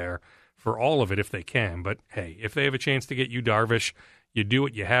be there for all of it if they can. But, hey, if they have a chance to get Yu Darvish, you do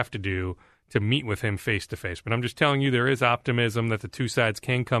what you have to do to meet with him face-to-face. But I'm just telling you, there is optimism that the two sides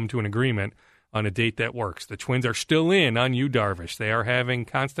can come to an agreement on a date that works. The Twins are still in on Yu Darvish. They are having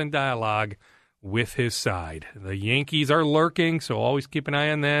constant dialogue with his side. The Yankees are lurking, so always keep an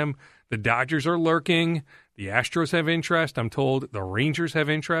eye on them. The Dodgers are lurking. The Astros have interest. I'm told the Rangers have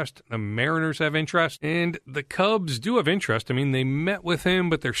interest. The Mariners have interest. And the Cubs do have interest. I mean, they met with him,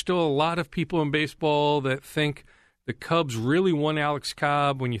 but there's still a lot of people in baseball that think the Cubs really want Alex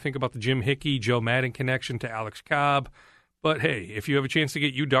Cobb when you think about the Jim Hickey, Joe Madden connection to Alex Cobb. But, hey, if you have a chance to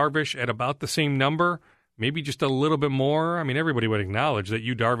get Yu Darvish at about the same number, maybe just a little bit more, I mean, everybody would acknowledge that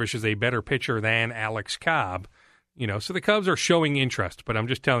Yu Darvish is a better pitcher than Alex Cobb. So the Cubs are showing interest, but I'm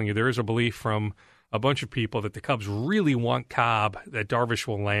just telling you, there is a belief from a bunch of people that the Cubs really want Cobb, that Darvish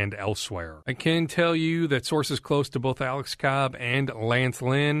will land elsewhere. I can tell you that sources close to both Alex Cobb and Lance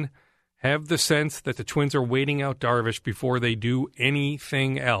Lynn have the sense that the Twins are waiting out Darvish before they do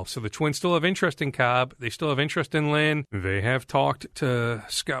anything else. So the Twins still have interest in Cobb. They still have interest in Lynn. They have talked to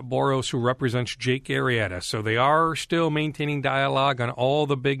Scott Boras, who represents Jake Arrieta. So they are still maintaining dialogue on all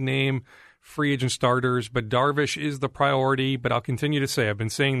the big-name free agent starters, but Darvish is the priority. But I'll continue to say, I've been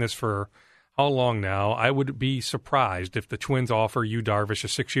saying this for how long now? I would be surprised if the Twins offer Yu Darvish a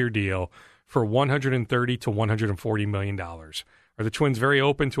 6-year deal for $130 to $140 million. Are the Twins very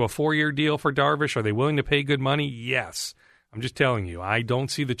open to a 4-year deal for Darvish? Are they willing to pay good money? Yes. I'm just telling you, I don't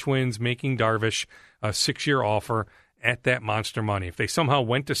see the Twins making Darvish a 6-year offer at that monster money. If they somehow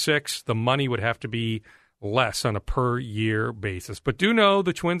went to 6, the money would have to be less on a per-year basis. But do know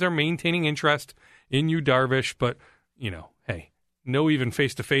the Twins are maintaining interest in Yu Darvish, but, hey, no even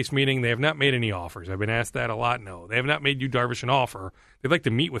face-to-face meeting. They have not made any offers. I've been asked that a lot. No, they have not made Yu Darvish an offer. They'd like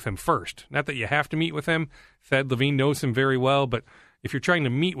to meet with him first. Not that you have to meet with him. Thad Levine knows him very well, but if you're trying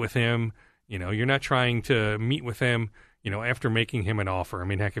to meet with him, you're not trying to meet with him, after making him an offer. I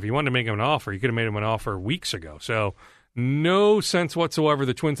mean, heck, if you wanted to make him an offer, you could have made him an offer weeks ago. So no sense whatsoever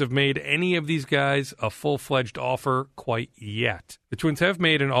the Twins have made any of these guys a full-fledged offer quite yet. The Twins have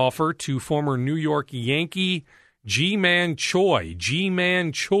made an offer to former New York Yankee Ji-Man Choi.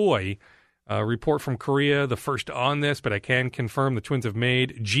 Ji-Man Choi, report from Korea, the first on this, but I can confirm the Twins have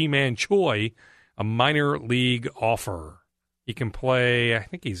made Ji-Man Choi a minor league offer. He can play, I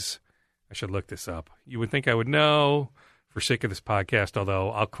should look this up. You would think I would know for sake of this podcast,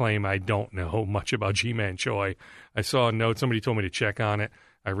 although I'll claim I don't know much about Ji-Man Choi. I saw a note, somebody told me to check on it.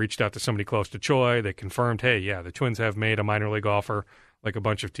 I reached out to somebody close to Choi. They confirmed, hey, yeah, the Twins have made a minor league offer like a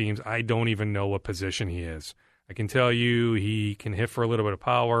bunch of teams. I don't even know what position he is. I can tell you he can hit for a little bit of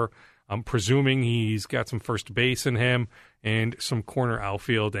power. I'm presuming he's got some first base in him and some corner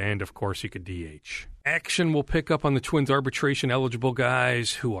outfield, and, of course, he could DH. Action will pick up on the Twins arbitration-eligible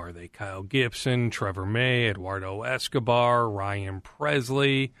guys. Who are they? Kyle Gibson, Trevor May, Eduardo Escobar, Ryan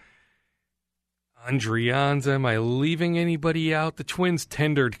Presley, Andrianza. Am I leaving anybody out? The Twins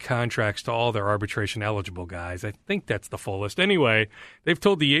tendered contracts to all their arbitration-eligible guys. I think that's the full list. Anyway, they've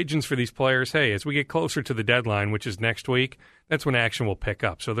told the agents for these players, hey, as we get closer to the deadline, which is next week, that's when action will pick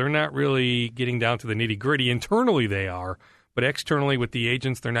up. So they're not really getting down to the nitty-gritty. Internally they are, but externally with the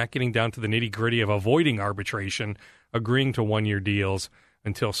agents, they're not getting down to the nitty-gritty of avoiding arbitration, agreeing to 1-year deals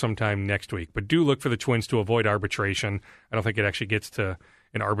until sometime next week. But do look for the Twins to avoid arbitration. I don't think it actually gets to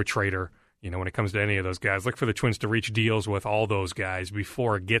an arbitrator. When it comes to any of those guys, look for the Twins to reach deals with all those guys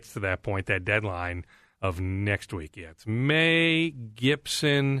before it gets to that point, that deadline of next week. Yeah, it's May,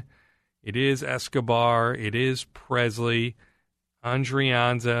 Gibson, it is Escobar, it is Presley,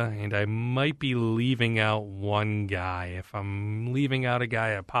 Andrianza, and I might be leaving out one guy. If I'm leaving out a guy,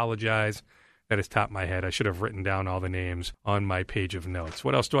 I apologize. that is top of my head. I should have written down all the names on my page of notes.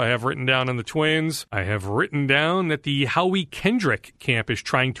 What else do I have written down on the Twins? I have written down that the Howie Kendrick camp is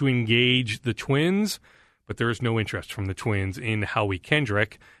trying to engage the Twins, but there is no interest from the Twins in Howie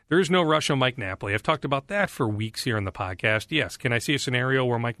Kendrick. There is no rush on Mike Napoli. I've talked about that for weeks here on the podcast. Yes, can I see a scenario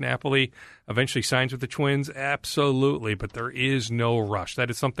where Mike Napoli eventually signs with the Twins? Absolutely, but there is no rush. That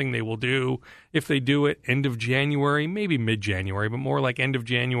is something they will do if they do it end of January, maybe mid-January, but more like end of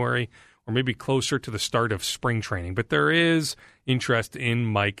January or maybe closer to the start of spring training. But there is interest in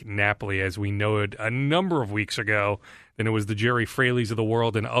Mike Napoli, as we noted a number of weeks ago. Then it was the Jerry Fraleys of the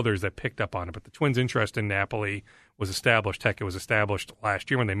world and others that picked up on it. But the Twins' interest in Napoli was established. Heck, it was established last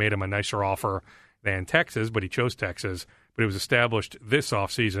year when they made him a nicer offer than Texas, but he chose Texas. But it was established this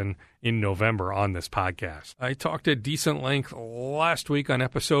offseason in November on this podcast. I talked at decent length last week on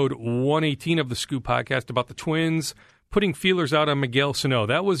episode 118 of the Scoop podcast about the Twins putting feelers out on Miguel Sano.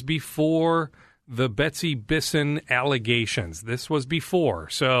 That was before the Betsy Bisson allegations. This was before.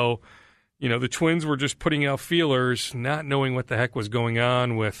 So, the Twins were just putting out feelers, not knowing what the heck was going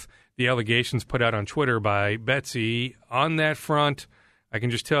on with the allegations put out on Twitter by Betsy. On that front, I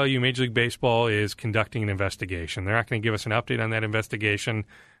can just tell you Major League Baseball is conducting an investigation. They're not going to give us an update on that investigation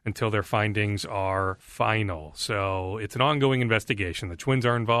until their findings are final. So it's an ongoing investigation. The Twins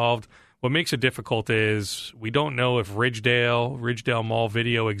are involved. What makes it difficult is we don't know if Ridgedale Mall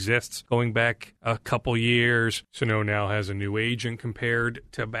video exists going back a couple years. Sano now has a new agent compared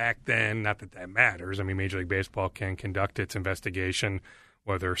to back then. Not that that matters. I mean, Major League Baseball can conduct its investigation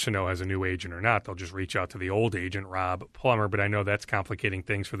whether Sano has a new agent or not. They'll just reach out to the old agent, Rob Plummer, but I know that's complicating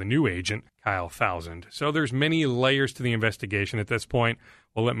things for the new agent, Kyle Thousand. So there's many layers to the investigation at this point.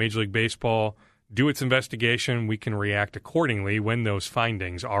 We'll let Major League Baseball do its investigation. We can react accordingly when those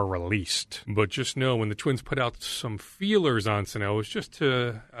findings are released. But just know when the Twins put out some feelers on Sano, it was just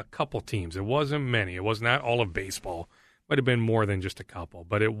to a couple teams. It wasn't many. It was not all of baseball. Might have been more than just a couple,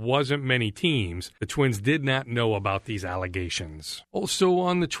 but it wasn't many teams. The Twins did not know about these allegations. Also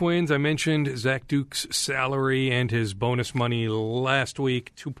on the Twins, I mentioned Zach Duke's salary and his bonus money last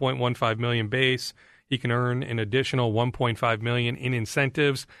week, $2.15 million base. He can earn an additional $1.5 million in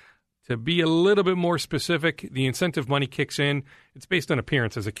incentives. To be a little bit more specific, the incentive money kicks in. It's based on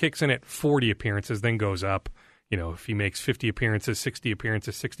appearances. It kicks in at 40 appearances, then goes up. If he makes 50 appearances, 60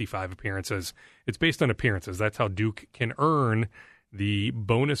 appearances, 65 appearances, it's based on appearances. That's how Duke can earn the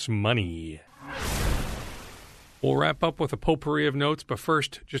bonus money. We'll wrap up with a potpourri of notes, but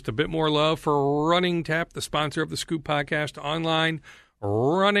first, just a bit more love for Running Tap, the sponsor of the Scoop podcast online,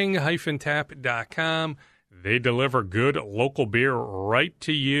 running-tap.com. They deliver good local beer right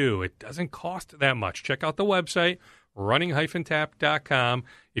to you. It doesn't cost that much. Check out the website, running-tap.com.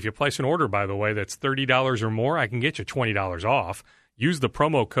 If you place an order, by the way, that's $30 or more, I can get you $20 off. Use the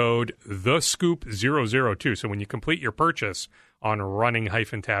promo code TheScoop002. So when you complete your purchase on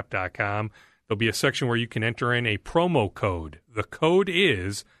running-tap.com, there'll be a section where you can enter in a promo code. The code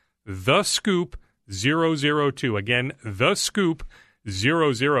is TheScoop002. Again,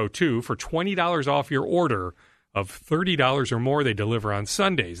 TheScoop002 for $20 off your order of $30 or more. They deliver on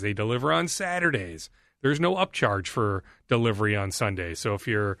Sundays. They deliver on Saturdays. There's no upcharge for delivery on Sunday. So if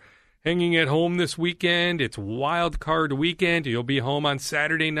you're hanging at home this weekend, it's wild card weekend. You'll be home on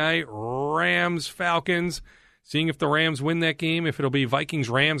Saturday night, Rams, Falcons, seeing if the Rams win that game, if it'll be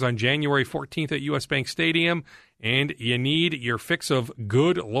Vikings-Rams on January 14th at U.S. Bank Stadium. And you need your fix of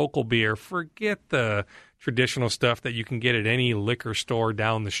good local beer. Forget the traditional stuff that you can get at any liquor store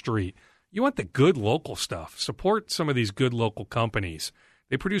down the street. You want the good local stuff. Support some of these good local companies.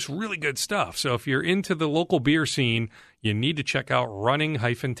 They produce really good stuff. So if you're into the local beer scene, you need to check out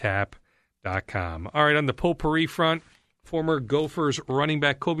running-tap.com. All right, on the potpourri front, former Gophers running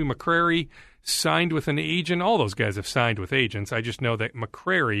back Kobe McCrary signed with an agent. All those guys have signed with agents. I just know that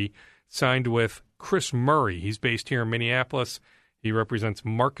McCrary signed with Chris Murray. He's based here in Minneapolis. He represents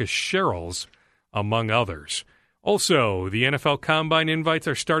Marcus Sherrills, among others. Also, the NFL Combine invites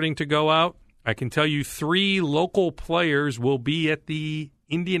are starting to go out. I can tell you 3 local players will be at the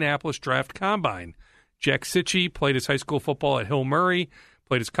Indianapolis Draft Combine. Jack Sitchie played his high school football at Hill Murray,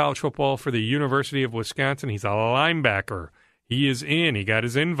 played his college football for the University of Wisconsin. He's a linebacker. He is in. He got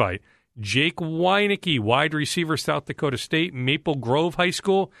his invite. Jake Weinecke, wide receiver, South Dakota State, Maple Grove High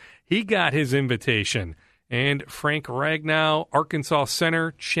School. He got his invitation. And Frank Ragnow, Arkansas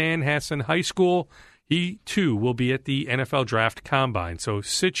Center, Chanhassen High School. He, too, will be at the NFL Draft Combine. So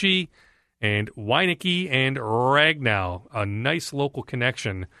Sitchie and Weinecke and Ragnow, a nice local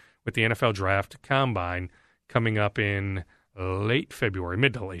connection with the NFL Draft Combine coming up in late February,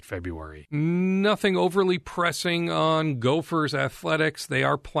 mid to late February. Nothing overly pressing on Gophers athletics. They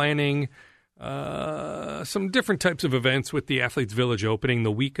are planning Some different types of events with the Athletes Village opening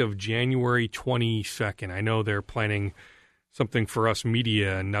the week of January 22nd. I know they're planning something for us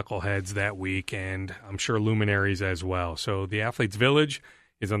media knuckleheads that week, and I'm sure luminaries as well. So the Athletes Village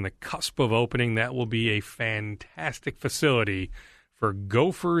is on the cusp of opening. That will be a fantastic facility for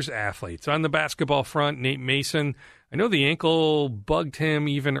Gophers athletes. On the basketball front, Nate Mason, I know the ankle bugged him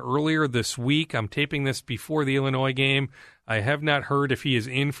even earlier this week. I'm taping this before the Illinois game. I have not heard if he is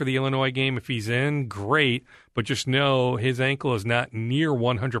in for the Illinois game. If he's in, great, but just know his ankle is not near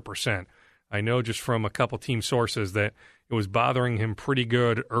 100%. I know just from a couple team sources that it was bothering him pretty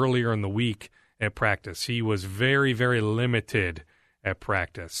good earlier in the week at practice. He was very, very limited at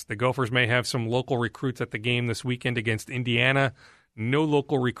practice. The Gophers may have some local recruits at the game this weekend against Indiana. No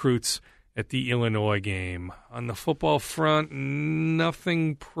local recruits at the Illinois game. On the football front,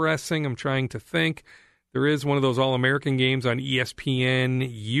 nothing pressing. I'm trying to think. There is one of those All-American games on ESPN,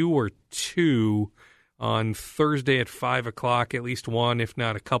 U or 2, on Thursday at 5 o'clock. At least one, if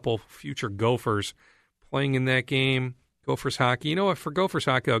not a couple, future Gophers playing in that game. Gophers hockey. You know what? For Gophers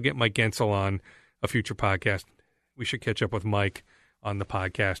hockey, I'll get Mike Gensel on a future podcast. We should catch up with Mike on the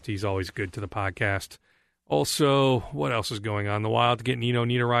podcast. He's always good to the podcast. Also, what else is going on? The Wild get Nino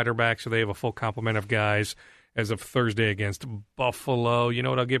Niederreiter back, so they have a full complement of guys as of Thursday against Buffalo. You know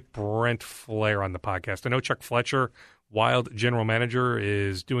what? I'll get Brent Flair on the podcast. I know Chuck Fletcher, Wild general manager,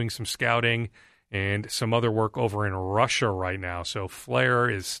 is doing some scouting and some other work over in Russia right now. So Flair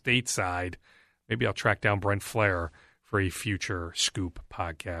is stateside. Maybe I'll track down Brent Flair for a future Scoop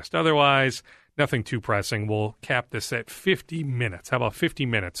podcast. Otherwise, nothing too pressing. We'll cap this at 50 minutes. How about 50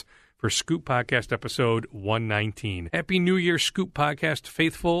 minutes for Scoop Podcast episode 119. Happy New Year, Scoop Podcast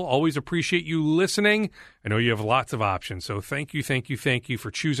faithful. Always appreciate you listening. I know you have lots of options, so thank you for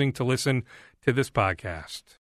choosing to listen to this podcast.